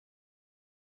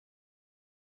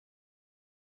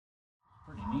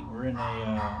in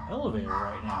a elevator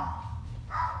right now.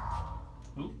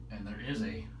 Ooh, and there's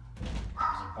a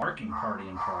barking party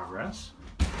in progress.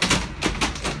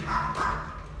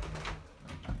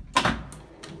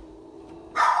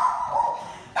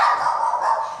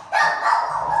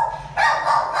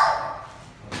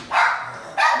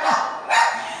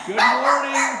 Good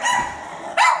morning.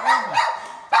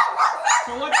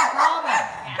 So what's the problem?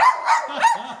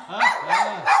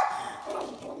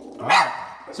 All right.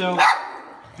 So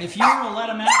if you were to let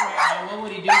him out right now, what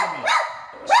would he do to me?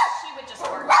 She would just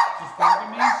bark. Just bark at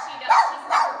me? She does. She's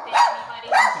never bit anybody.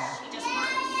 Okay. She just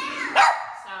barks.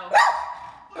 So.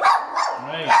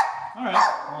 Right. All right.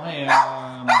 Well, hey. I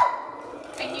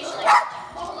usually have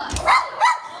like Lola.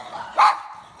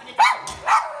 But it doesn't.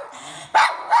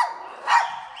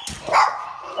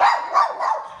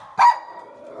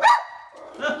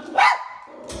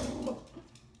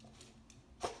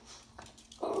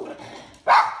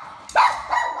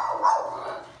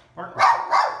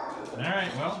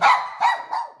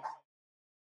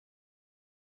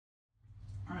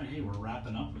 Hey, we're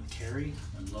wrapping up with Carrie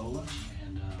and Lola,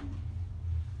 and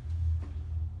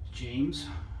James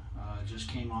just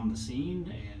came on the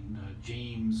scene, and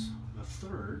James the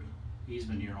third, he's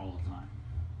been here all the time.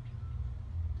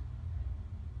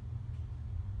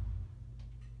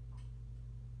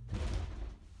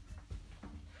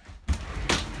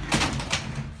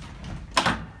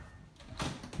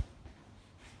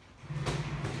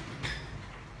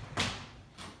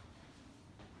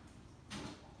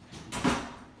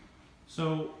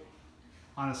 So,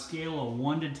 on a scale of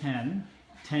 1 to 10,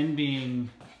 10 being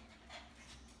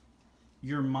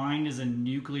your mind is in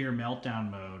nuclear meltdown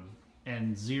mode,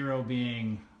 and 0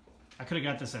 being, I could have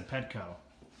got this at Petco.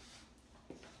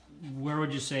 Where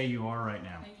would you say you are right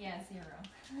now? Yeah, 0.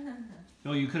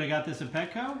 Oh, you could have got this at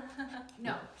Petco?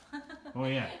 No. Oh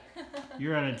yeah.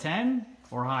 You're at a 10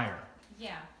 or higher?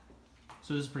 Yeah.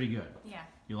 So this is pretty good? Yeah.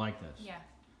 You like this? Yeah.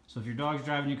 So if your dog's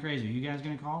driving you crazy, are you guys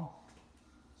going to call?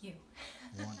 You.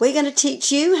 We're going to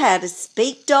teach you how to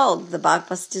speak dog the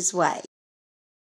Bugbusters way.